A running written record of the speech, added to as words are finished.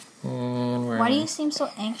Why do you seem so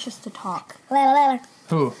anxious to talk?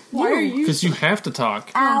 Who? Why are you? Because you have to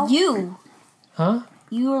talk. Ow. You. Huh?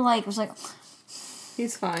 You were like, was like,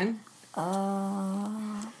 He's fine.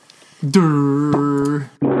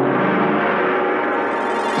 Durr.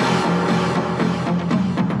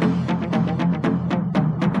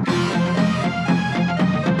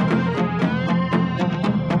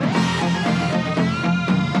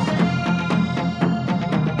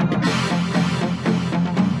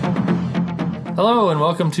 Hello and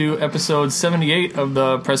welcome to episode 78 of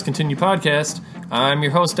the Press Continue podcast. I'm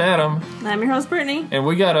your host Adam. And I'm your host Brittany. And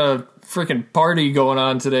we got a freaking party going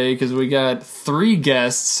on today because we got 3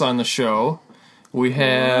 guests on the show. We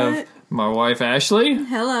have my wife Ashley.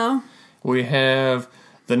 Hello. We have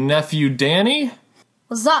the nephew Danny.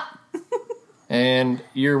 what's up? And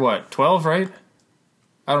you're what, 12, right?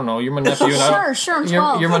 I don't know. You're my nephew. And Sure, I'm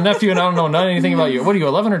 12. You're my nephew and I don't know anything about you. What are you,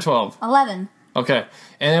 11 or 12? 11. Okay.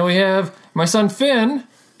 And then we have my son Finn.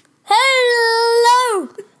 Hello!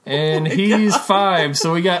 And he's 5,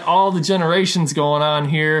 so we got all the generations going on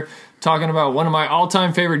here, talking about one of my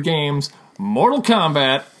all-time favorite games, Mortal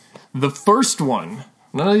Kombat, the first one.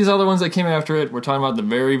 None of these other ones that came after it. We're talking about the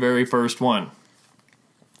very, very first one.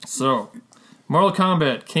 So, Mortal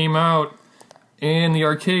Kombat came out in the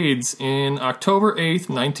arcades in October 8th,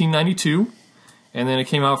 1992. And then it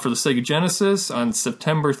came out for the Sega Genesis on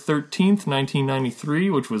September 13th, 1993,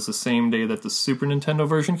 which was the same day that the Super Nintendo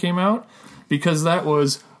version came out, because that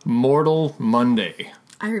was Mortal Monday.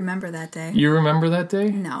 I remember that day. You remember that day?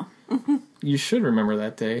 No. You should remember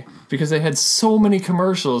that day, because they had so many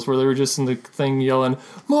commercials where they were just in the thing yelling,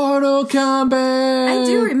 Mortal Kombat! I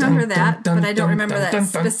do remember that, dun, but I don't dun, remember dun, that dun,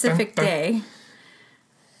 specific dun, dun. day.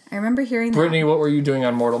 I remember hearing Brittany, what were you doing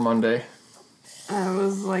on Mortal Monday? I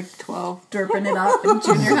was like 12. that, derping it up in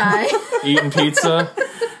junior high. Eating pizza?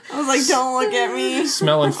 I was like, don't look at me.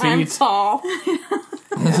 Smelling I'm feet? tall.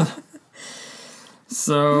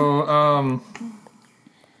 So,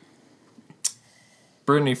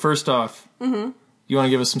 Brittany, first off, you want to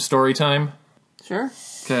give us some story time? Sure.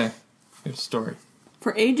 Okay, here's a story.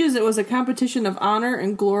 For ages, it was a competition of honor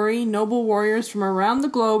and glory. Noble warriors from around the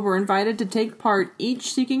globe were invited to take part,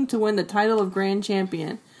 each seeking to win the title of Grand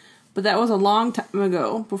Champion. But that was a long time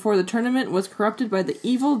ago, before the tournament was corrupted by the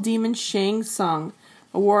evil demon Shang Tsung,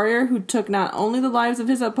 a warrior who took not only the lives of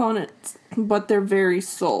his opponents, but their very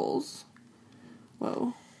souls.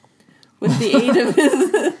 Whoa. With the aid of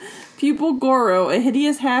his pupil Goro, a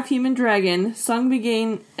hideous half-human dragon, Tsung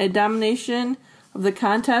began a domination of the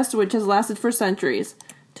contest which has lasted for centuries.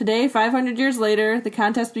 Today, 500 years later, the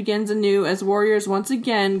contest begins anew as warriors once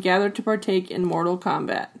again gather to partake in Mortal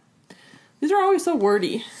Kombat. These are always so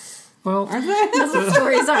wordy. Well, Aren't they? That's what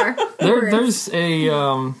stories are. there's a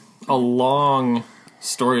long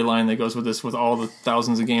storyline that goes with this, with all the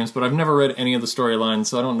thousands of games, but I've never read any of the storylines,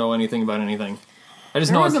 so I don't know anything about anything. I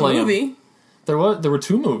just know I There was a play them. movie. There were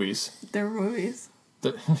 2 movies. There were movies.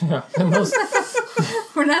 Yeah, and those,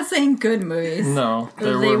 We're not saying good movies. no,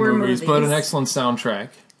 there They were were movies, but an movies. excellent soundtrack.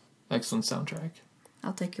 Excellent soundtrack.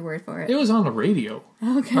 I'll take your word for it. It was on the radio.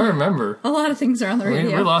 Okay. I remember. A lot of things are on the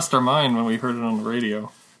radio. We lost our mind when we heard it on the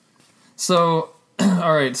radio. So,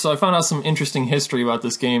 alright, so I found out some interesting history about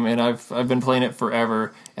this game, and I've been playing it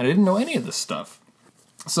forever, and I didn't know any of this stuff.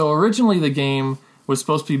 So originally the game was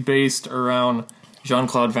supposed to be based around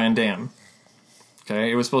Jean-Claude Van Damme.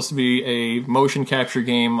 Okay, it was supposed to be a motion capture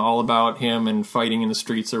game all about him and fighting in the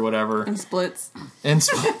streets or whatever. And Splits. And,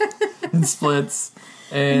 and Splits.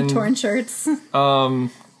 And Torn shirts.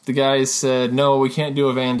 the guys said, no, we can't do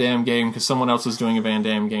a Van Damme game because someone else was doing a Van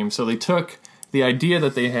Damme game. So they took the idea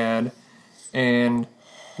that they had and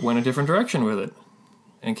went a different direction with it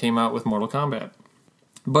and came out with Mortal Kombat.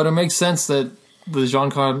 But it makes sense that the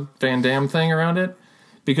Jean-Claude Van Damme thing around it,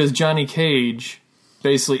 because Johnny Cage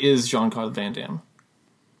basically is Jean-Claude Van Damme.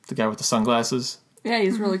 The guy with the sunglasses. Yeah,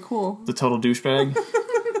 he's really cool. The total douchebag.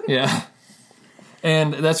 Yeah.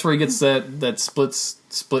 And that's where he gets that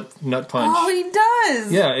split nut punch. Oh, he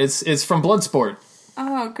does! Yeah, it's from Bloodsport.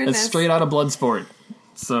 Oh, goodness. It's straight out of Bloodsport.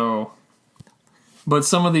 So, but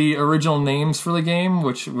some of the original names for the game,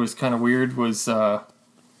 which was kind of weird, was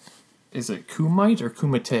is it Kumite or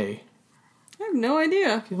Kumite? I have no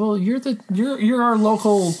idea. Well, you're our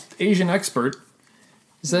local Asian expert.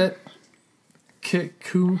 Is that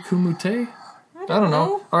Kumite? I don't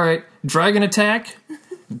know. All right, Dragon Attack,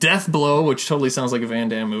 Death Blow, which totally sounds like a Van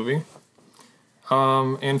Damme movie,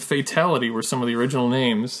 and Fatality were some of the original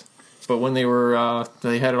names. But when they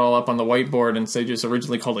had it all up on the whiteboard, and they just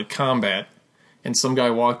originally called it Combat, and some guy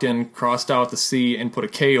walked in, crossed out the C, and put a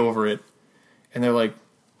K over it, and they're like,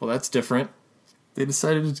 well, that's different. They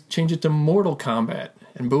decided to change it to Mortal Kombat,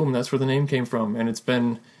 and boom, that's where the name came from. And it's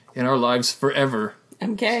been in our lives forever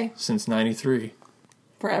MK. since 93.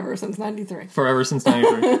 Forever since 93. Forever since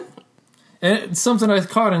 93. And it's something I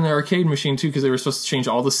caught in the arcade machine, too, because they were supposed to change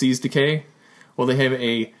all the C's to K. Well, they have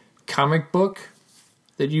a comic book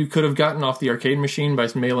that you could have gotten off the arcade machine by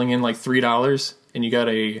mailing in like $3, and you got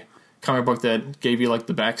a comic book that gave you like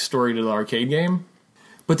the backstory to the arcade game.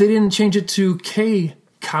 But they didn't change it to K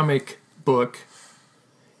comic book.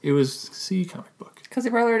 It was C comic book. Because they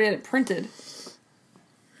probably already had it printed.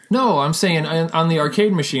 No, I'm saying on the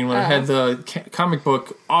arcade machine when it had the comic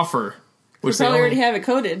book offer. They Which probably already have it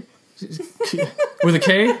coded. with a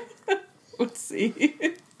K? Let's see.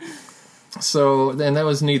 So, and that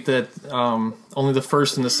was neat that only the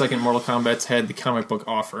first and the second Mortal Kombat's had the comic book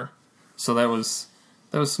offer. So that was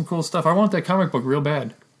some cool stuff. I want that comic book real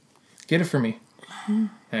bad. Get it for me,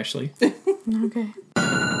 Ashley. Okay.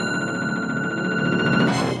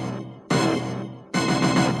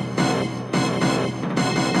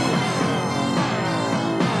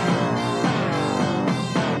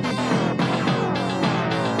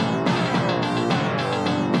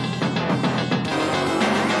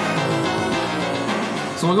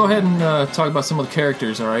 So we'll go ahead and talk about some of the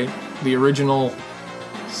characters, all right? The original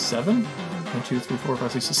 7? 1, 2, 3, 4,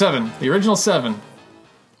 5, 6, 7. The original 7.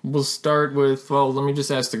 We'll start with, well, let me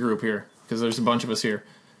just ask the group here, because there's a bunch of us here.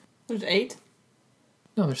 There's 8.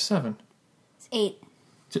 No, there's 7. It's 8.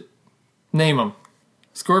 Name them.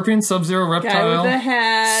 Scorpion, Sub-Zero, Guy Reptile, with the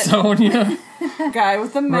hat. Sonya, Guy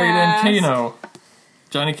with the Raiden, mask. Kano,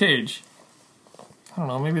 Johnny Cage. I don't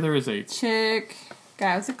know, maybe there is 8. Chick.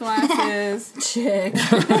 Guy with the glasses. Chick.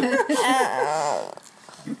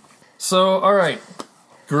 So, alright,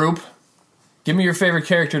 group, give me your favorite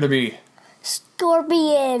character to be.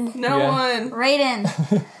 Scorpion. No Yeah. one. Raiden.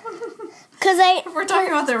 Cause I We're talking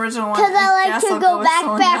about the original one. like to go with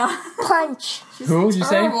back punch. Who would you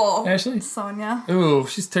terrible. say, Ashley? Sonya. Ooh,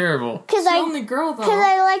 she's terrible. Cause The I only girl, though.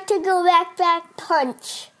 like to go back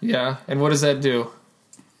punch. Yeah, and what does that do?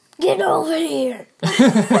 Get over here.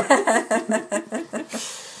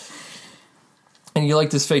 And you like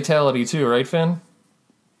this fatality too, right, Finn?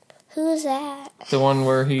 Who's that? The one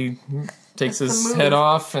where he takes That's the his move. head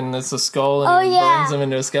off and it's a skull and Oh, he yeah. burns him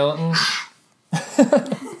into a skeleton.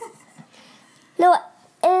 No,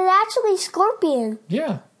 it's actually Scorpion.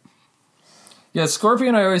 Yeah. Yeah,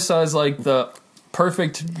 Scorpion I always saw as like the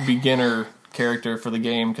perfect beginner character for the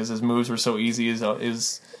game because his moves were so easy,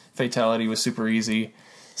 his fatality was super easy.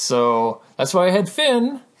 So that's why I had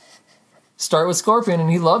Finn start with Scorpion and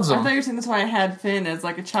he loves I him. thought you were saying that's why I had Finn as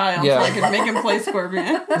like a child, Yeah. so I could make him play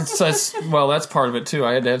Scorpion. Well, that's part of it too.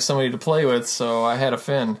 I had to have somebody to play with, so I had a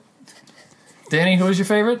Finn. Danny, who was your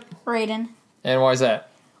favorite? Raiden. And why is that?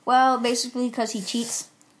 Well, basically because he cheats.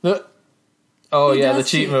 The He the does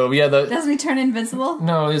cheat cheat. move. Yeah, Doesn't he turn invincible?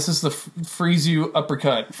 no, this is the freeze you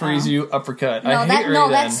uppercut. Freeze you uppercut. No, I hate Raiden.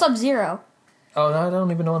 that's Sub-Zero. Oh, no, I don't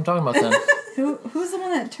even know what I'm talking about then. Who's the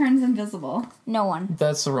one that turns invisible? No one.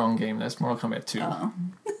 That's the wrong game. That's Mortal Kombat 2. Oh. How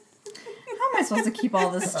am I supposed to keep all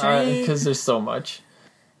this straight? Because there's so much.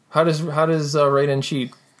 How does Raiden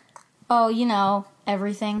cheat? Oh, you know,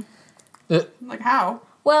 everything. Like how?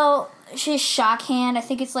 Well, his shock hand, I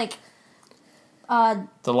think it's like, The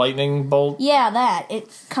lightning bolt? yeah, that. It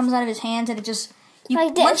comes out of his hands and it just,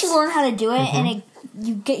 Like this. once you learn how to do it and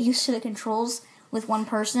you get used to the controls with one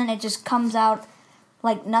person, it just comes out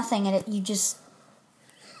like nothing and Can't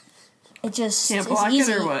it's block it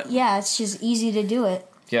easy. or what? Yeah, it's just easy to do it.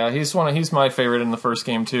 Yeah, he's my favorite in the first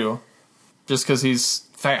game too. Just because he's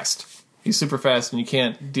fast. He's super fast and you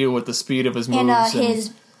can't deal with the speed of his moves. And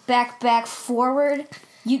his back forward,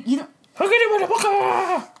 you don't,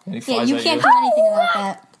 and he flies you at can't do anything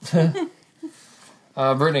about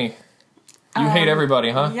that. Brittany, you hate everybody,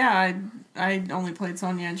 huh? Yeah, I only played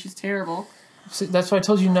Sonya and she's terrible. See, that's why I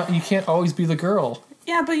told you you can't always be the girl.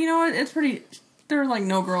 Yeah, but you know what? It's pretty. There are like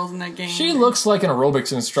no girls in that game. She looks like an aerobics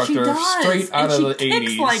She instructor does, straight out and of the she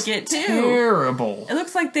kicks 80s. like it too. Terrible. It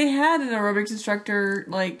looks like they had an aerobics instructor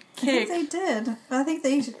like I think kick. they did. I think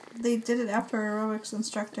they did it after aerobics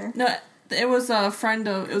instructor. No, it was a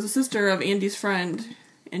sister of Andy's friend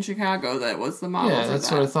in Chicago that was the model. Yeah, for that's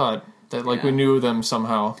that. what I thought. That we Yeah. knew them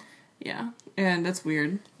somehow. Yeah, and that's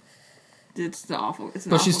weird. It's awful. It's an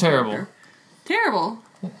But awful she's terrible. character. Terrible.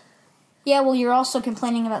 Yeah, well, you're also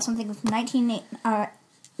complaining about something from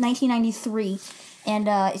 1993, and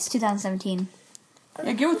it's 2017.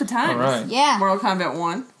 Yeah, get with the times. All right. Yeah. Mortal Kombat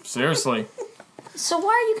 1. Seriously. So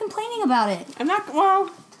why are you complaining about it? I'm not.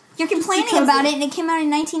 Well, You're complaining about it, and it came out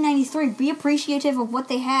in 1993. Be appreciative of what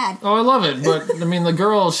they had. Oh, I love it, but I mean, the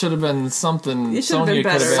girl should have been something. It should have Sonya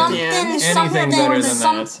been could have better. been Yeah. anything better than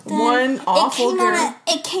that. One awful girl.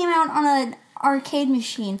 It came out on an arcade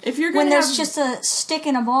machine. If you're when gonna there's have- just a stick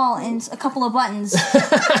and a ball and a couple of buttons.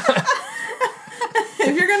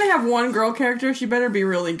 If you're gonna have one girl character, she better be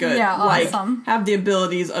really good. Yeah, like, awesome. have the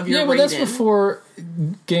abilities of your Yeah, but that's Raiden. before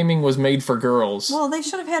gaming was made for girls. Well, they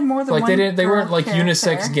should have had more than Like one. they girl weren't like character.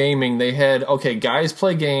 unisex gaming. They had guys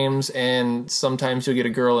play games, and sometimes you'll get a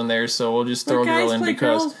girl in there, so we'll just throw But a girl guys in play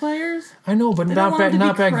because girls players. I know, but They not don't back want it to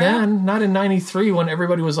not be back crap. then. Not in '93 when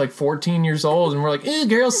everybody was like 14 years old, and we're like, "Ew,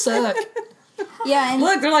 girls suck." Yeah, and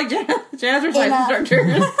Look, they're like jazzercise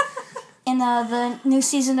instructors. in the new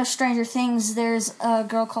season of Stranger Things, there's a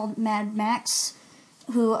girl called Mad Max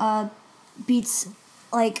who beats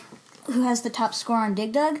who has the top score on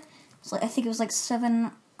Dig Dug. It's I think it was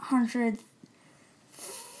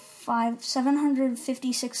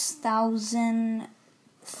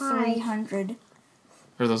 756,300.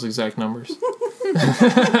 Are those exact numbers?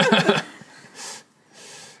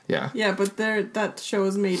 Yeah, Yeah, but that show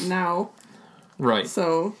is made now, right.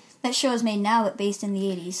 so That show is made now, but based in the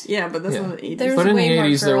 80s. yeah, but that's Yeah. not the 80s. There's But in the way more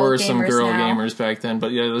 80s, there girl were some gamers girl now. gamers back then.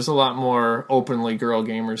 But yeah, there's a lot more openly girl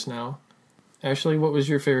gamers now. Ashley, what was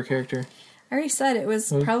your favorite character? I already said it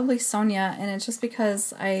was probably Sonya, and it's just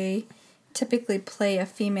because I typically play a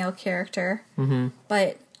female character. Mm-hmm.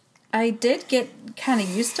 But I did get kind of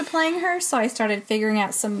used to playing her, so I started figuring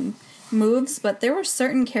out some moves. But there were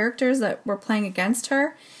certain characters that were playing against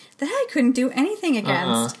her that I couldn't do anything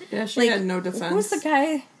against. Yeah, she had no defense. Who's the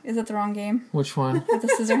guy? Is it the wrong game? Which one? With the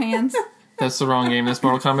scissor hands? That's the wrong game. That's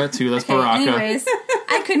Mortal Kombat 2. That's Okay, Baraka. anyways,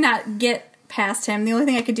 I could not get past him. The only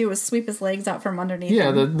thing I could do was sweep his legs out from underneath Yeah,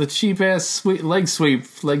 him. the cheap ass leg sweep.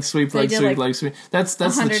 They did, like, Leg sweep. That's the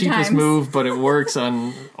 100 cheapest times. move, but it works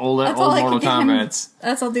on old That's all I Mortal could get him. Kombats.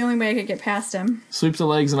 That's all the only way I could get past him. Sweep the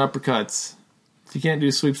legs and uppercuts. If you can't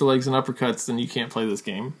do sweep the legs and uppercuts, then you can't play this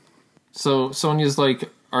game. So Sonya's like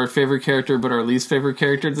our favorite character, but our least favorite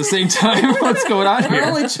character at the same time. What's going on Her here?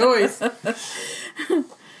 only choice.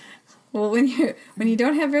 Well, when you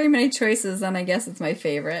don't have very many choices, then I guess it's my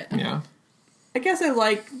favorite. Yeah. I guess I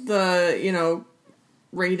like the,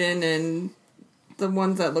 Raiden and the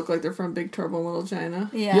ones that look like they're from Big Trouble in Little China.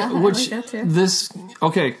 Yeah, I which like that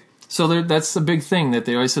too. So that's the big thing that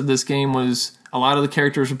they always said this game was a lot of the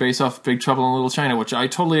characters were based off Big Trouble in Little China, which I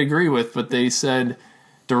totally agree with, but they said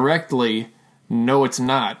directly, no, it's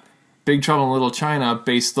not. Big Trouble in Little China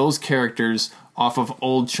based those characters off of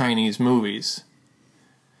old Chinese movies.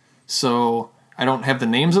 So I don't have the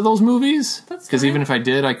names of those movies That's because fine. even if I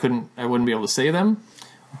did, I wouldn't be able to say them.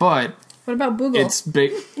 But What about Boogle? it's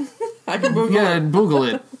big. I can Google Yeah, it. Google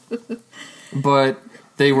it. But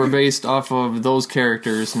they were based off of those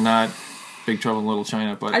characters, not Big Trouble in Little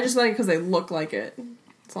China. But I just like it because they look like it.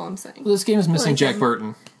 That's all I'm saying. this game is missing like Jack them.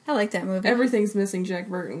 Burton. I like that movie. Everything's missing Jack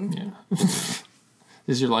Burton. Yeah.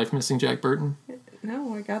 Is your life missing Jack Burton?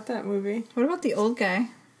 No, I got that movie. What about the old guy?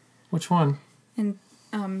 Which one? And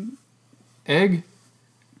Egg?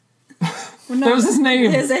 well, no, That was his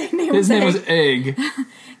name. His name His name Egg. was Egg.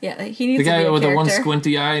 Yeah, he needs The to be guy a with the one character.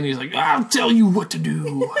 squinty eye, and he's like, I'll tell you what to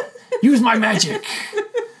do. Use my magic.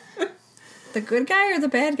 The good guy or the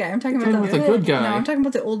bad guy? I'm talking Talking about about the good guy. No, I'm talking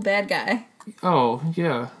about the old bad guy. Oh,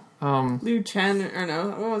 yeah. Liu Chen, or no,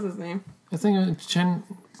 what was his name? I think Chen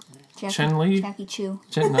Li? Jackie Chu.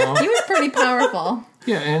 No. He was pretty powerful.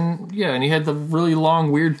 Yeah, and he had the really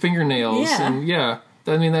long, weird fingernails. Yeah. And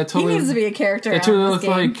I mean, that He totally... needs to be a character. It on totally this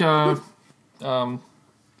looked game. like,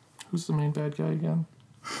 who's the main bad guy again?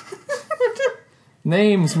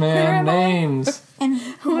 Names, man, names. And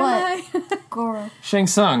Who what? am I? Goro. Shang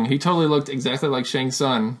Tsung. He totally looked exactly like Shang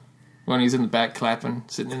Tsung when he's in the back clapping,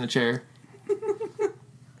 sitting in the chair.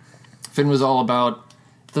 Finn was all about,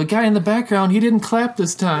 the guy in the background, he didn't clap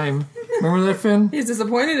this time. Remember that, Finn? He's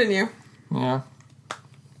disappointed in you. Yeah.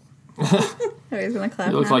 Oh, he's gonna clap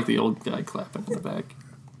He looked now. like the old guy clapping in the back.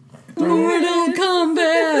 Mortal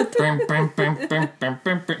Kombat. Bam, bam, bam, bam, bam,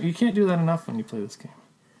 bam, bam. You can't do that enough when you play this game.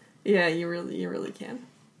 Yeah, you really can.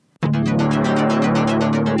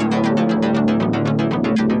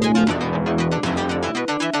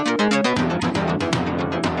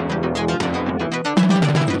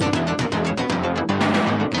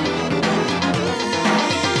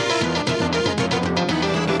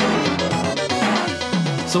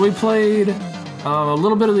 So we played a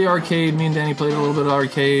little bit of the arcade. Me and Danny played a little bit of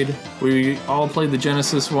arcade. We all played the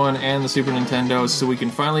Genesis one and the Super Nintendo, so we can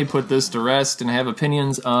finally put this to rest and have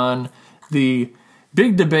opinions on the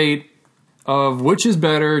big debate of which is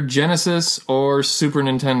better, Genesis or Super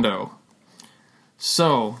Nintendo.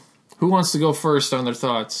 So, Who wants to go first on their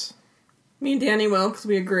thoughts? Me and Danny will, because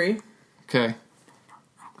we agree. Okay.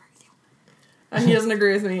 And he doesn't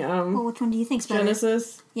agree with me. Well, which one do you think's better?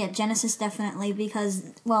 Genesis. Yeah, Genesis definitely,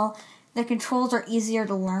 because, well, the controls are easier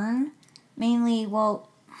to learn. Mainly, well,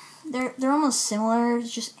 they're almost similar,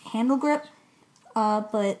 it's just handle grip.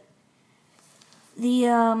 But the,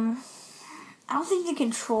 I don't think the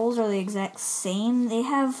controls are the exact same. They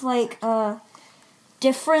have, like,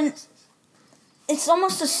 different, it's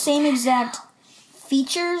almost the same exact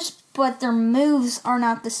features, but their moves are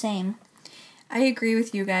not the same. I agree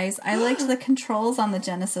with you guys. I liked the controls on the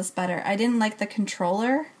Genesis better. I didn't like the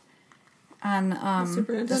controller on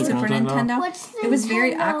Super the Nintendo. Super Nintendo. What's the It was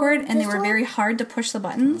very Nintendo awkward, and they were digital? very hard to push the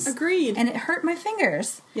buttons. Agreed. And it hurt my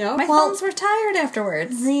fingers. Yep. My Well- thumbs were tired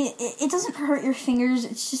afterwards. It doesn't hurt your fingers,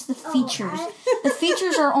 it's just the features. The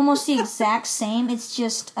features are almost the exact same, it's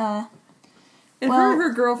just, It hurt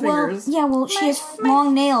her girl fingers. she has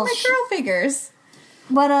long nails. My girl fingers.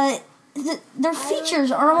 But their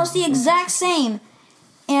features are almost the exact same,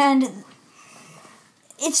 and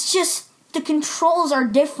it's just the controls are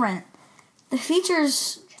different. The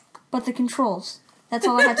features, but the controls. That's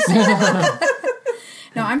all I have to say.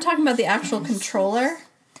 No, I'm talking about the actual controller.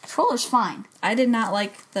 The controller's fine. I did not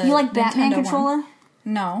like the You like Batman Nintendo one. controller?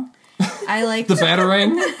 No. I liked The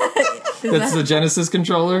Batarang? That's the Genesis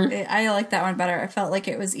controller? I like that one better. I felt like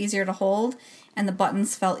it was easier to hold, and the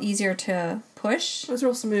buttons felt easier to push. It was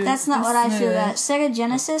real smooth. That's not what I feel Smooth. about Sega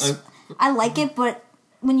Genesis. I like it, but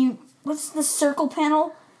when you what's the circle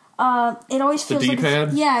panel? It always feels like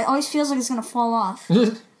D-pad? it always feels like it's gonna fall off.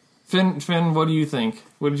 Finn, what do you think?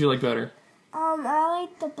 What did you like better? I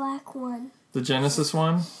like the black one. The Genesis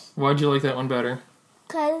one? Why'd you like that one better?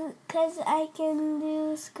 Cause I can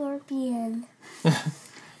do Scorpion.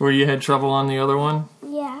 Where you had trouble on the other one?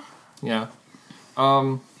 Yeah. Yeah.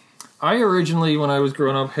 I originally, when I was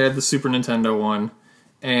growing up, had the Super Nintendo one,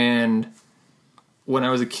 and when I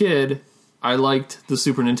was a kid, I liked the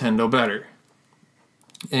Super Nintendo better.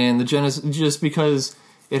 And the Genesis, just because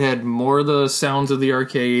it had more of the sounds of the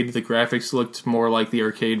arcade, the graphics looked more like the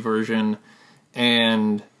arcade version,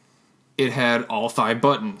 and it had all 5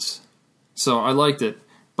 buttons. So I liked it.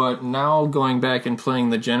 But now going back and playing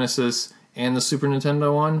the Genesis and the Super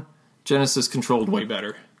Nintendo one, Genesis controlled way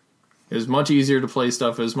better. It was much easier to play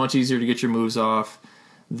stuff. It was much easier to get your moves off.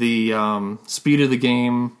 The speed of the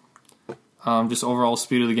game, just overall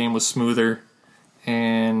speed of the game was smoother.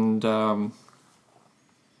 And the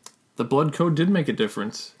blood code did make a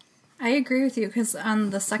difference. I agree with you, because on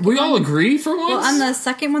the second We one... all agree for once? Well, on the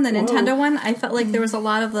second one, the Nintendo one, I felt like there was a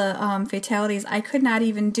lot of the fatalities I could not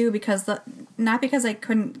even do because not because I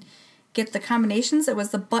couldn't get the combinations, it was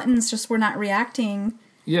the buttons just were not reacting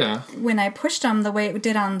Yeah. when I pushed them the way it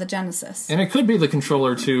did on the Genesis. And it could be the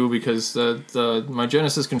controller too, because my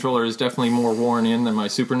Genesis controller is definitely more worn in than my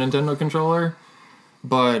Super Nintendo controller.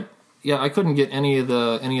 But yeah, I couldn't get any of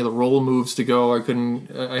the roll moves to go. I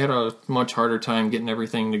had a much harder time getting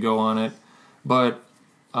everything to go on it. But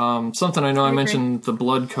something I know, I mentioned the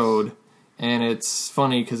blood code, and it's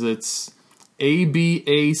funny because it's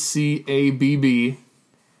ABACABB,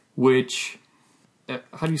 which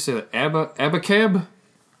how do you say that? Abacab,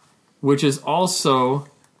 which is also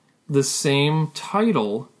the same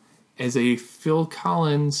title as a Phil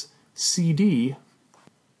Collins CD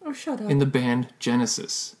Oh, shut up. in the band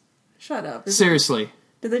Genesis. Shut up. Seriously.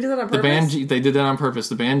 Did they do that on The purpose? band, they did that on purpose.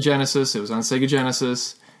 The band Genesis, it was on Sega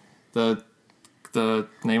Genesis. The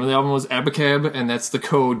name of the album was Abacab, and that's the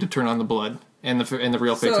code to turn on the blood and the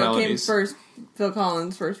real So it came fatalities. first. Phil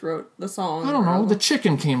Collins first wrote the song. I don't know. The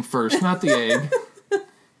chicken came first, not the egg.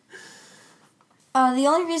 The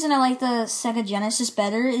only reason I like the Sega Genesis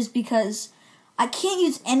better is because I can't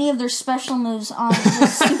use any of their special moves on the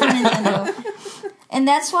Super Nintendo. And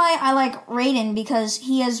that's why I like Raiden, because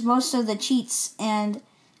he has most of the cheats, and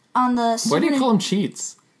on the Super Why do you call them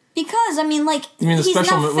cheats? Because, I mean, like, You mean the he's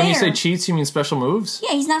special? not When you fair. say cheats, you mean special moves?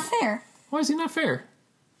 Yeah, he's not fair. Why is he not fair?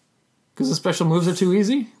 Because the special moves are too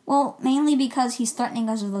easy. Well, mainly because he's threatening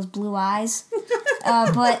us with those blue eyes.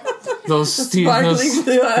 But Those sparkling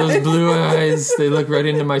blue eyes. those blue eyes, they look right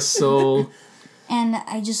into my soul. and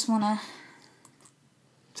I just wanna,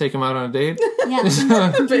 Take him out on a date. yeah.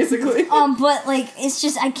 Basically. But like, it's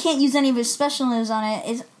just I can't use any of his special moves on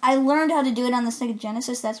it. I learned how to do it on the Sega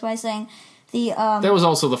Genesis. That's why I'm saying the That was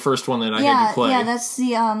also the first one that I had to play. yeah. That's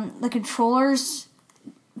the controllers.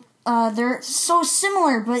 They're so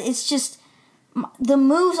similar, but it's just the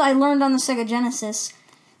moves I learned on the Sega Genesis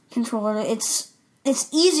controller. It's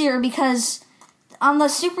easier because on the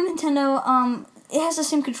Super Nintendo, it has the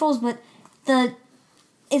same controls, but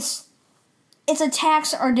it's its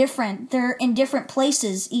attacks are different. They're in different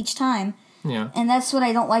places each time, Yeah. and that's what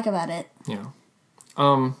I don't like about it. Yeah.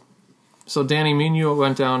 So Danny, me and you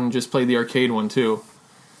went down and just played the arcade one too.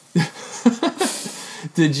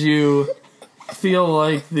 Did you feel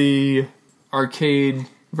like the arcade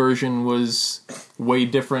version was way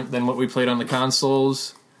different than what we played on the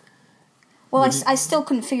consoles? Well, I still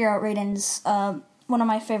couldn't figure out Raiden's one of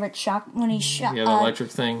my favorite shock when he shot. Yeah, the electric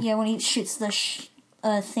thing. Yeah, when he shoots the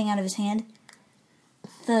thing out of his hand.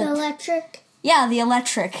 The electric. Yeah, the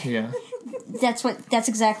electric. Yeah. That's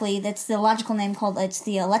the logical name called. It's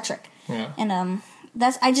the electric. Yeah. And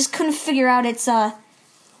I just couldn't figure out its The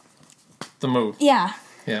move. yeah.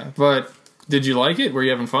 Yeah. But did you like it? Were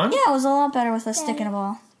you having fun? Yeah, it was a lot better with a stick and a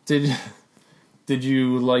ball. Did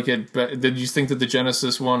you like it? Did you think that the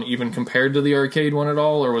Genesis one even compared to the arcade one at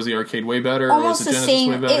all, or was the arcade way better? Almost or was the Genesis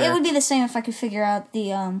same. Way better? It would be the same if I could figure out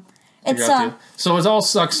the It's So it all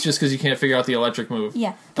sucks just because you can't figure out the electric move.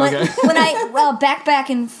 yeah. But Okay. when I back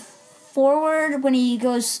and forward when he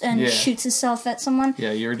goes and Yeah. shoots himself at someone.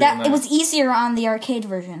 Yeah, you were doing that. It was easier on the arcade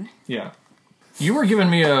version. Yeah. You were giving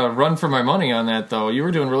me a run for my money on that, though. You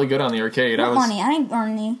were doing really good on the arcade. What money? I didn't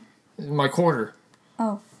earn any. My quarter.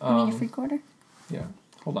 Oh, you mean your free quarter? Yeah.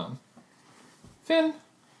 Hold on. Finn,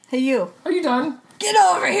 Hey, you. are you done? Get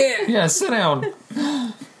over here! Yeah, sit down.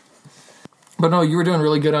 But no, you were doing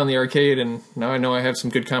really good on the arcade, and now I know I have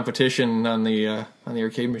some good competition on the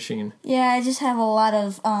arcade machine. Yeah, I just have a lot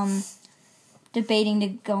of debating to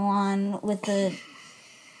go on with the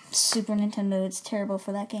Super Nintendo. It's terrible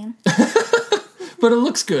for that game. But it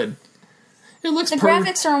looks good. It looks The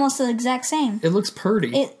graphics are almost the exact same. It looks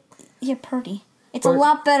purty. Purdy. It's But- a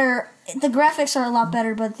lot better. The graphics are a lot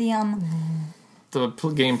better, but the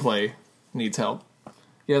Gameplay needs help.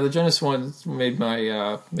 Yeah, the Genesis one made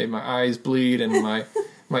my eyes bleed and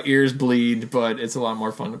my ears bleed, but it's a lot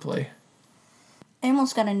more fun to play. I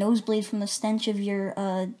almost got a nosebleed from the stench of your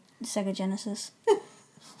Sega Genesis.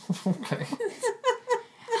 Okay.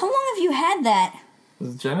 How long have you had that?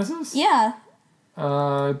 The Genesis? Yeah,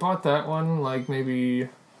 I bought that one like maybe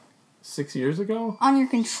 6 years ago. on your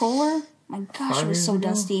controller. My gosh, 5 it was years so ago?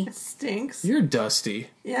 dusty. It stinks. You're dusty.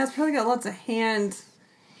 Yeah, it's probably got lots of hand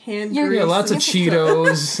You're- grease. Yeah, lots of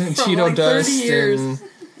Cheetos and From Cheeto like 30 dust years. and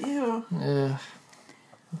Ew.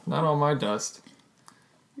 not all my dust.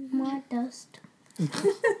 More dust.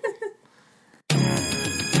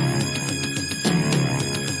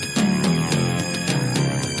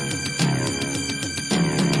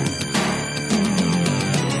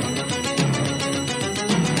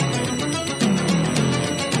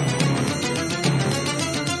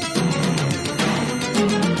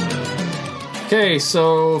 Okay,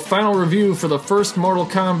 so final review for the first Mortal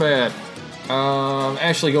Kombat.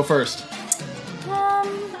 Ashley, go first.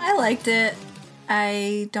 I liked it.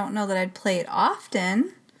 I don't know that I'd play it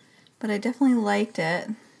often, but I definitely liked it.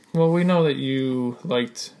 Well, we know that you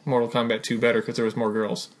liked Mortal Kombat 2 better because there was more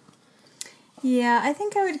girls. Yeah, I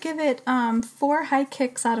think I would give it 4 high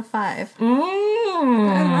kicks out of 5.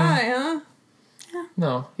 Right, huh?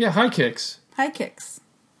 No. Yeah, high kicks. High kicks.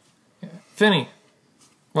 Finny,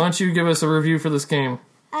 why don't you give us a review for this game?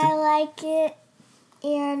 I like it,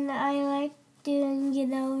 and I like doing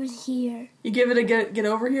it over here. You give it a get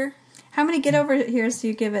over here? How many get over here's do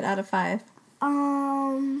you give it out of 5?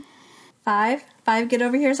 5? 5 get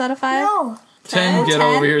over here's out of 5? No. 10 get 10?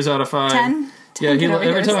 over here's out of 5. 10? Yeah, get over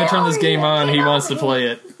every here's. time I turn this Oh, game yeah, on, he get wants to over play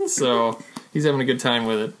it. So, he's having a good time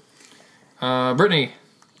with it. Brittany,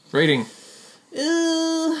 rating.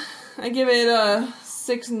 I give it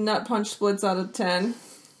 6 nut punch splits out of 10.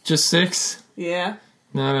 Just 6? Yeah,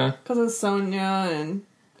 No. because of Sonya and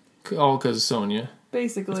All because of Sonya.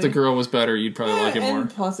 basically. If the girl was better, you'd probably like it more. And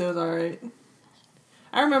plus, it was alright.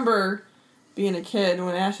 I remember being a kid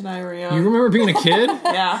when Ash and I were young. You remember being a kid?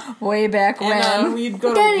 Yeah. Way back when. And we'd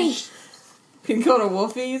go Daddy. to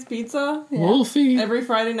Wolfie's Pizza Wolfie? every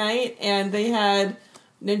Friday night, and they had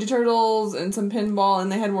Ninja Turtles and some pinball,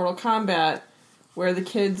 and they had Mortal Kombat, where the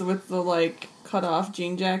kids with the like cut off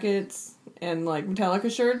jean jackets and like Metallica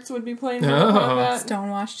shirts would be playing Mortal Oh. Kombat.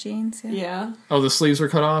 Stonewashed jeans, yeah. Yeah. Oh, the sleeves were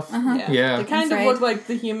cut off? Yeah. Yeah. They kind That's of right. look like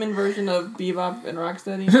the human version of Bebop and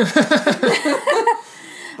Rocksteady.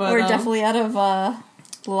 But, We're definitely out of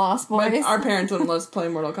Lost Boys. our parents wouldn't let us play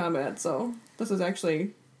Mortal Kombat, so this is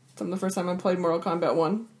actually the first time I played Mortal Kombat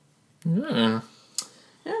 1. Yeah.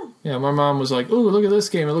 Yeah. Yeah, my mom was like, ooh, look at this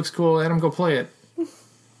game. It looks cool. Let him go play it.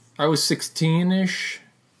 I was 16-ish.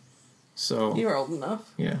 So, You were old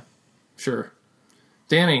enough. yeah. Sure.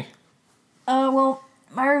 Danny. Well,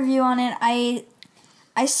 my review on it,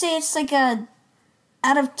 I say it's like a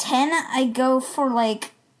out of 10. I go for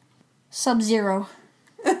like Sub-Zero.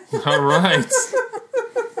 All right.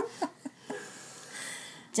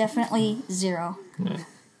 Definitely 0.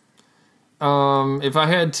 If I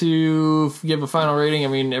had to give a final rating, I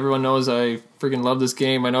mean, everyone knows I freaking love this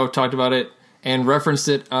game. I know I've talked about it and referenced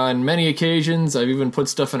it on many occasions. I've even put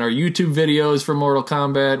stuff in our YouTube videos for Mortal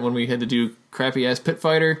Kombat when we had to do crappy-ass Pit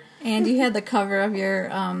Fighter. And you had the cover of your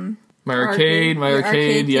My arcade,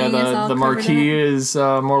 yeah, thing is all the covered marquee in it. is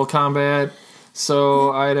Mortal Kombat.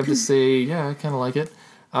 So I'd have to say, yeah, I kind of like it.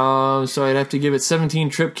 So I'd have to give it 17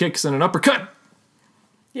 trip kicks and an uppercut.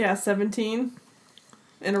 Yeah, 17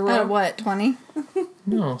 in a row. Out of what, 20?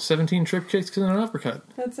 No, 17 trip kicks and an uppercut.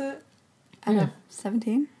 That's it. Out Yeah. of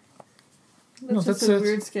 17? That's No, just that's a it.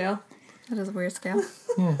 weird scale. That is a weird scale.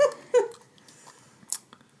 Yeah.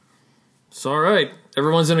 So, all right.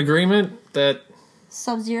 Everyone's in agreement that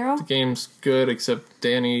Sub-Zero? the game's good, except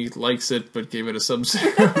Danny likes it, but gave it a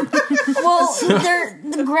sub-zero. Well,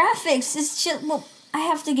 the graphics is just... Well, I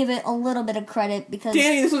have to give it a little bit of credit because...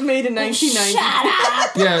 Danny, this was made in 1990. Shut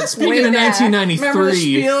up! Yeah, speaking Way of back. 1993, Remember the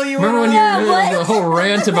spiel you remember went when on? you Yeah, the whole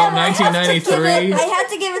rant about No, I have to give 1993? I have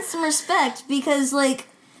to give it some respect because, like...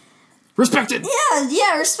 Respect it!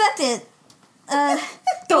 Yeah, respect it. Don't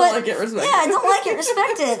But- like it, respect. Yeah, I don't like it,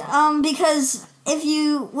 respect it. Because if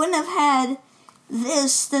you wouldn't have had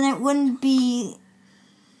this, then it wouldn't be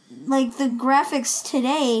like the graphics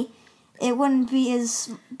today. It wouldn't be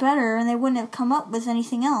as better, and they wouldn't have come up with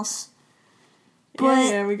anything else. But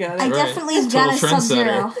yeah, we got it. I Right. definitely Total got a trendsetter.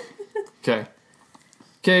 Sub-Zero. Okay.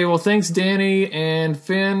 Okay, well, thanks, Danny and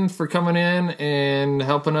Finn, for coming in and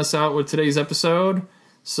helping us out with today's episode.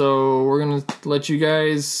 So we're going to let you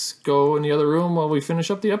guys go in the other room while we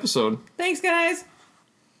finish up the episode. Thanks, guys.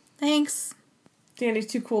 Thanks. Danny's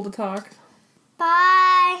too cool to talk.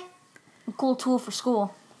 Bye. A cool tool for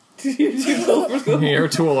school. You're too cool for school. You're a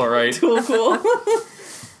tool, all right. Cool.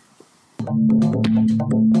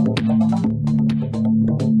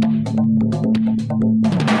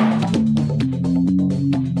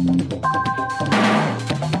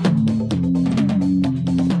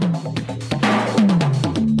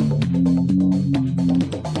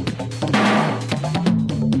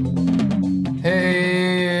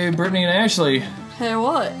 Hey, Brittany and Ashley, Hey,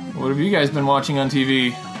 what? what have you guys been watching on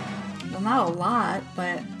TV? Well, not a lot,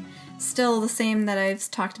 but still the same that I've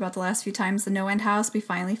talked about the last few times. The No End House, we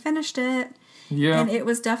finally finished it. Yeah, And it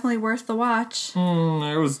was definitely worth the watch.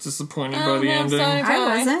 I was disappointed by the ending. I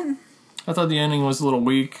wasn't. I thought the ending was a little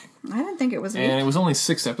weak, I didn't think it was weak. and it was only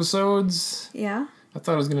 6 episodes. Yeah. I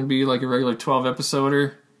thought it was going to be like a regular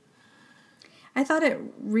 12-episoder. I thought it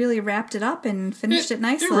really wrapped it up and finished it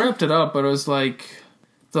nicely. It wrapped it up, but it was like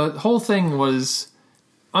the whole thing was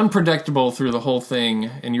unpredictable through the whole thing,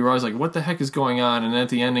 and you were always like, "What the heck is going on?" And then at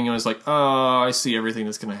the ending, it was like, "Oh, I see everything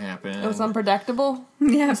that's going to happen." It was unpredictable.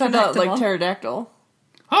 Yeah, I said that predictable. like pterodactyl.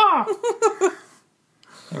 Ah!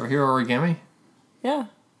 Ever hear origami? Yeah.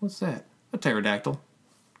 What's that? A pterodactyl.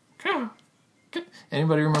 Ah.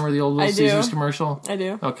 Anybody remember the old Little I do. Caesars commercial? I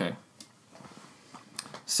do. Okay.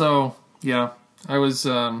 So yeah, I was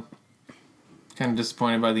kind of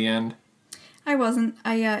disappointed by the end. I wasn't.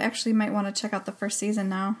 I actually might want to check out the first season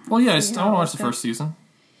now. Well, yeah, I See want how to it watch the goes. first season.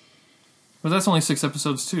 But that's only 6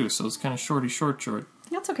 episodes too, so it's kind of short.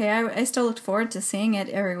 That's okay. I still looked forward to seeing it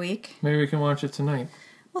every week. Maybe we can watch it tonight.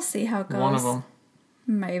 We'll see how it goes. One of them.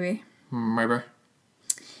 Maybe. Maybe.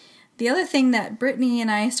 The other thing that Brittany and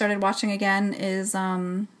I started watching again is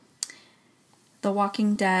The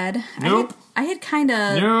Walking Dead. Nope. I had kind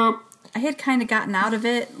of Nope. gotten out of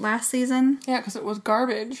it last season. Yeah, because it was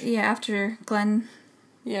garbage. Yeah, after Glenn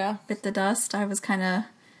Yeah. bit the dust, I was kind of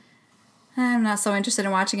I'm not so interested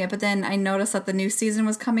in watching it, but then I noticed that the new season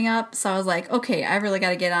was coming up, so I was like, okay, I really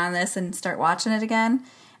got to get on this and start watching it again.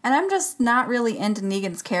 And I'm just not really into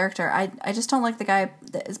Negan's character. I just don't like the guy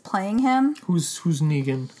that is playing him. Who's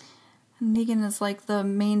Negan? Negan is like the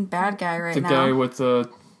main bad guy right The now. guy with the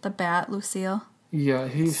Bat, Lucille. yeah.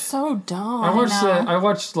 He's. So dumb. I watched know. that. I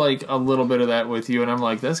watched like a little bit of that with you, and I'm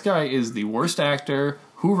like, this guy is the worst actor.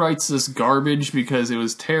 Who writes this garbage? Because it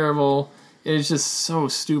was terrible. It's just so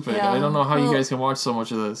stupid. Yeah. I don't know how you Well- guys can watch so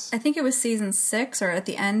much of this. I think it was season 6 or at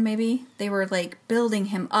the end maybe. They were like building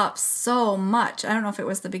him up so much. I don't know if it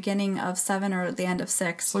was the beginning of 7 or the end of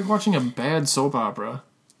 6. It's like watching a bad soap opera.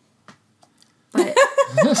 But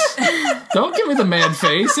Don't give me the mad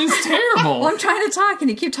face. It's terrible. well, I'm trying to talk and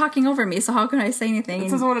you keep talking over me, so how can I say anything?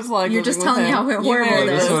 This is what it's like. You're living just with telling me him. how You horrible married it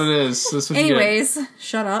That's is. what it is. That's what you get. Anyways,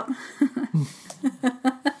 shut up.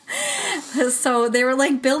 So they were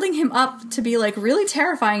like building him up to be like really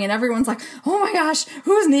terrifying, and everyone's like, "Oh my gosh,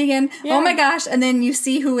 who's Negan? Yeah. Oh my gosh!" And then you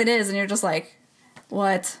see who it is, and you're just like,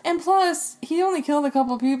 "What?" And plus, he only killed a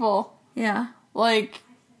couple people. Yeah, Like,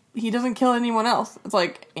 he doesn't kill anyone else. It's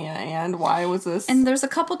like, and why was this? And there's a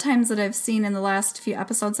couple times that I've seen in the last few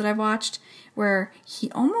episodes that I've watched where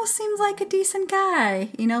he almost seems like a decent guy.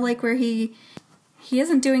 You know, like where he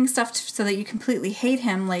isn't doing stuff so that you completely hate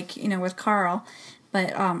him, like, you know, with Carl,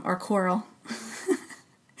 but, or Coral.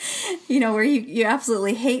 You know, where you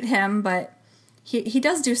absolutely hate him, but he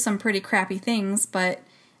does do some pretty crappy things, but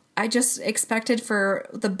I just expected for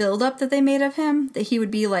the build-up that they made of him that he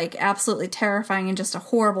would be, like, absolutely terrifying and just a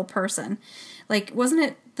horrible person. Like, wasn't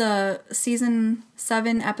it the season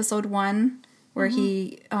 7, episode 1, where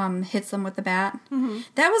he hits them with the bat? Mm-hmm.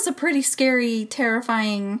 That was a pretty scary,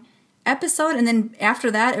 terrifying episode, and then after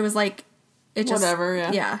that, it was like, it just... Whatever,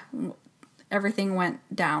 yeah. Yeah, everything went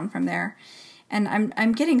down from there. And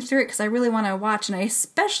I'm getting through it because I really want to watch, and I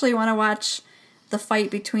especially want to watch the fight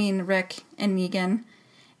between Rick and Negan.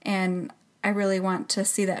 And I really want to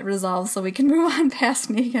see that resolve so we can move on past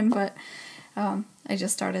Negan, but I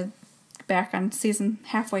just started back on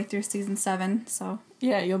halfway through season 7, so...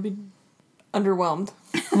 Yeah, you'll be underwhelmed.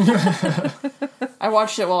 I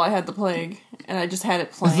watched it while I had the plague, and I just had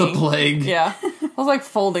it playing. The plague. Yeah. I was like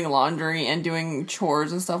folding laundry and doing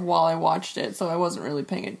chores and stuff while I watched it, so I wasn't really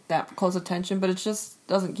paying it that close attention, but it just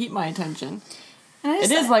doesn't keep my attention.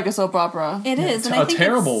 It is like a soap opera. It is, and a I think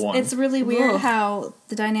terrible one. It's really weird Ugh. how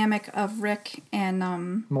the dynamic of Rick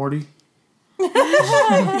and Morty?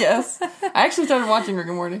 Yes. I actually started watching Rick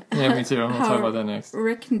and Morty. Yeah, me too. We'll talk about that next.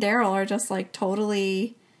 Rick and Daryl are just like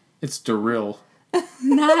totally It's Daryl.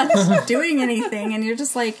 not doing anything, and you're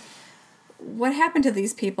just like, what happened to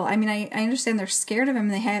these people? I mean, I understand they're scared of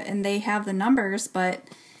him, and they have the numbers, but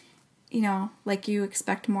you know, like you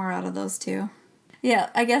expect more out of those two. Yeah,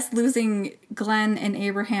 I guess losing Glenn and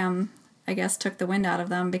Abraham, I guess, took the wind out of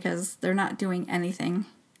them because they're not doing anything.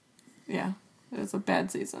 Yeah. It was a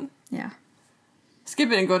bad season. Yeah.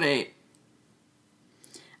 Skip it and go to 8.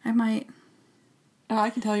 I might. Oh,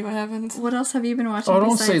 I can tell you what happens. What else have you been watching? Oh,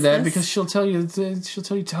 don't say besides that this? because she'll tell you.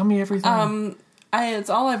 Tell me everything. It's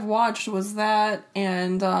all I've watched was that,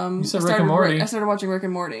 and You said Rick and Morty. I started watching Rick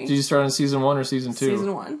and Morty. Did you start on season 1 or season 2?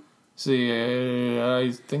 Season 1. See,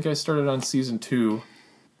 I think I started on season 2,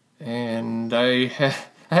 and I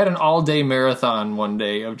had an all-day marathon one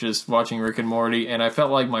day of just watching Rick and Morty, and I felt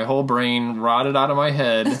like my whole brain rotted out of my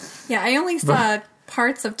head. Yeah, I only saw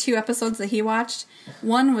parts of 2 episodes that he watched.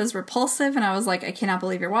 One was repulsive, and I was like, I cannot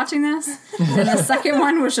believe you're watching this. And the second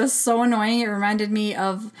one was just so annoying. It reminded me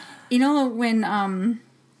of, you know, when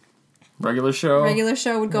Regular show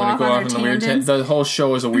would go When it off on the their weird tangents. the whole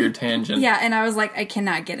show is a weird tangent. Yeah, and I was like, I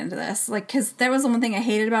cannot get into this. Like, because that was the one thing I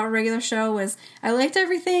hated about a regular show was I liked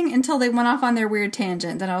everything until they went off on their weird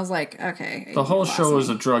tangent. Then I was like, okay. The whole you show lost is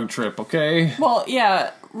me. a drug trip, okay? Well,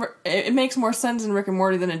 yeah, it makes more sense in Rick and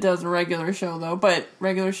Morty than it does in a regular show, though. But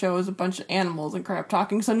regular show is a bunch of animals and crap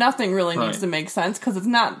talking, so nothing really needs Right. to make sense because it's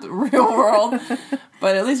not the real world.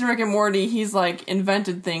 But at least in Rick and Morty, he's like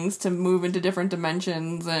invented things to move into different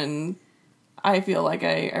dimensions, and I feel like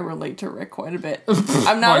I relate to Rick quite a bit.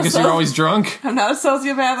 I'm not. I guess you're always drunk. I'm not a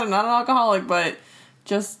sociopath. I'm not an alcoholic, but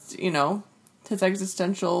just, you know, his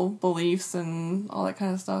existential beliefs and all that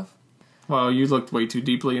kind of stuff. Wow, you looked way too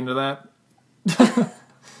deeply into that.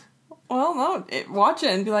 Well, no, watch it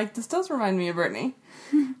and be like, this does remind me of Brittany.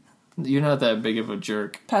 You're not that big of a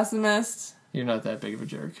jerk. Pessimist. You're not that big of a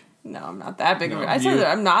jerk. No, I'm not that big of No, a... I said you-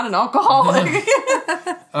 that I'm not an alcoholic.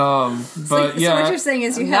 But yeah, So what you're saying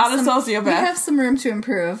is you I'm have not a some, sociopath. You have some room to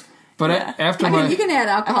improve. but yeah. after I my, mean, you can add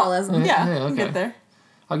alcoholism. yeah, Yeah, I'll okay. get there.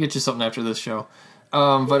 I'll get you something after this show.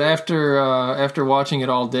 But after watching it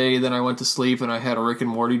all day, then I went to sleep and I had a Rick and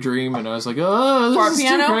Morty dream, and I was like, oh, this Fart is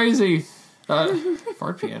piano? too crazy.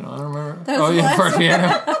 Fart piano. I don't remember. That was Oh the yeah, last fart one.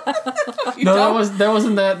 piano. No, that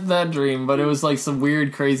wasn't that dream, but it was like some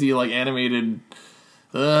weird, crazy, like animated.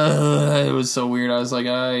 It was so weird. I was like,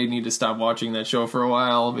 I need to stop watching that show for a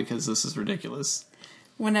while because this is ridiculous.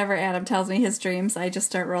 Whenever Adam tells me his dreams, I just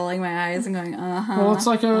start rolling my eyes and going, Well, it's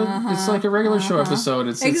like a regular show episode.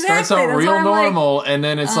 It starts Exactly, out that's real why I'm like, normal, and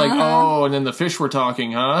then it's like, oh, and then the fish were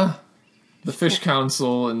talking, huh? The fish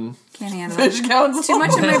council and. Can't handle Fish it. council. Too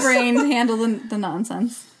much of my brain to handle the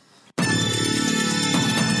nonsense.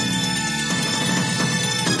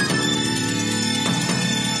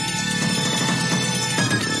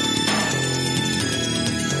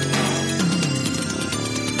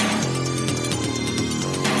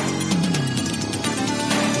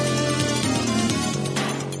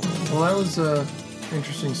 Well, that was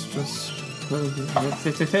interesting.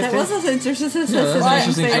 That was an interesting. Yeah, that's Well, an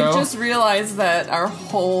interesting I show. just realized that our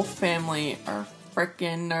whole family are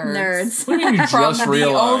Frickin' nerds. When you From just the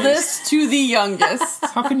realize? oldest to the youngest.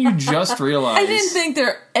 How can you just realize? I didn't think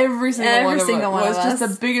every single one one was of just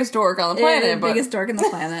us. the biggest dork on the Yeah, planet. the but biggest dork on the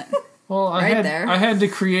planet. Well, I Right had there. I had to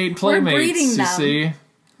create playmates. breeding You them. see,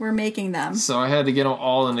 We're making them. so I had to get them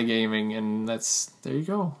all into gaming, and there you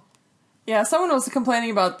go. yeah, someone was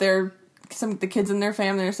complaining about the kids in their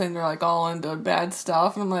family. They're saying they're like all into bad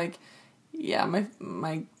stuff, and I'm like, yeah,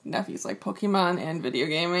 my nephew's like Pokemon and video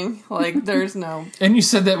gaming. Like, there's no. And you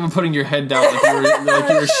said that when putting your head down, like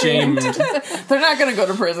you were ashamed. They're not gonna go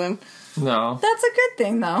to prison. No, That's a good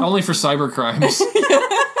thing, though. only for cyber crimes.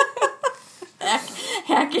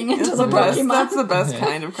 Hacking into It's the the best. Pokemon. That's the best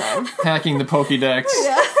kind of crime. Hacking the Pokédex,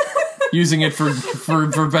 using it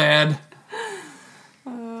for bad.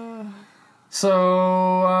 So,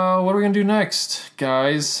 what are we gonna do next,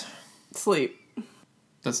 guys? Sleep.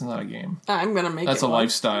 That's not a game. I'm gonna make That's it a one.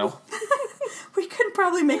 lifestyle. We could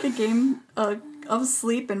probably make a game of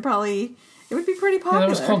sleep, and probably it would be pretty Yeah, popular. that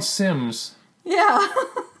was called Sims. Yeah.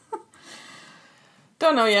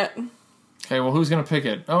 Don't know yet. Okay, well, who's gonna pick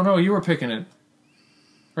it? Oh no, you were picking it,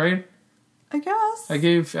 right? I guess. I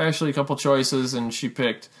gave Ashley a couple choices, and she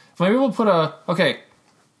picked. Maybe we'll put okay.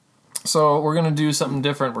 So we're gonna do something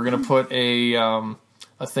different. We're gonna put a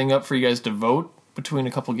thing up for you guys to vote between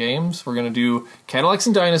a couple games. We're gonna do Cadillacs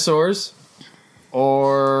and Dinosaurs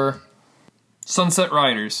or Sunset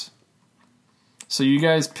Riders. So you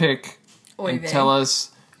guys pick Oy and vey. tell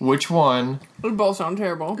us which one. They both sound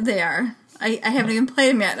terrible. They are. I haven't even played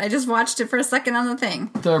them yet. I just watched it for a second on the thing.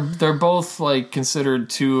 They're both like considered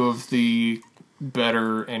two of the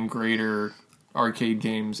better and greater arcade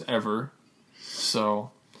games ever. So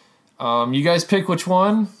you guys pick which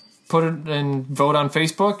one, put it and vote on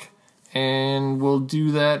Facebook, and we'll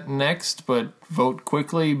do that next, but vote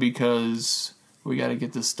quickly because we got to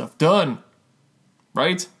get this stuff done.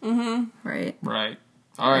 Right? Right. Right.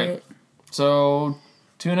 All right. So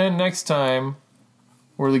tune in next time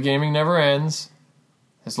where the gaming never ends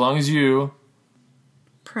as long as you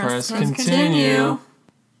Press continue.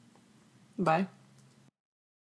 Bye.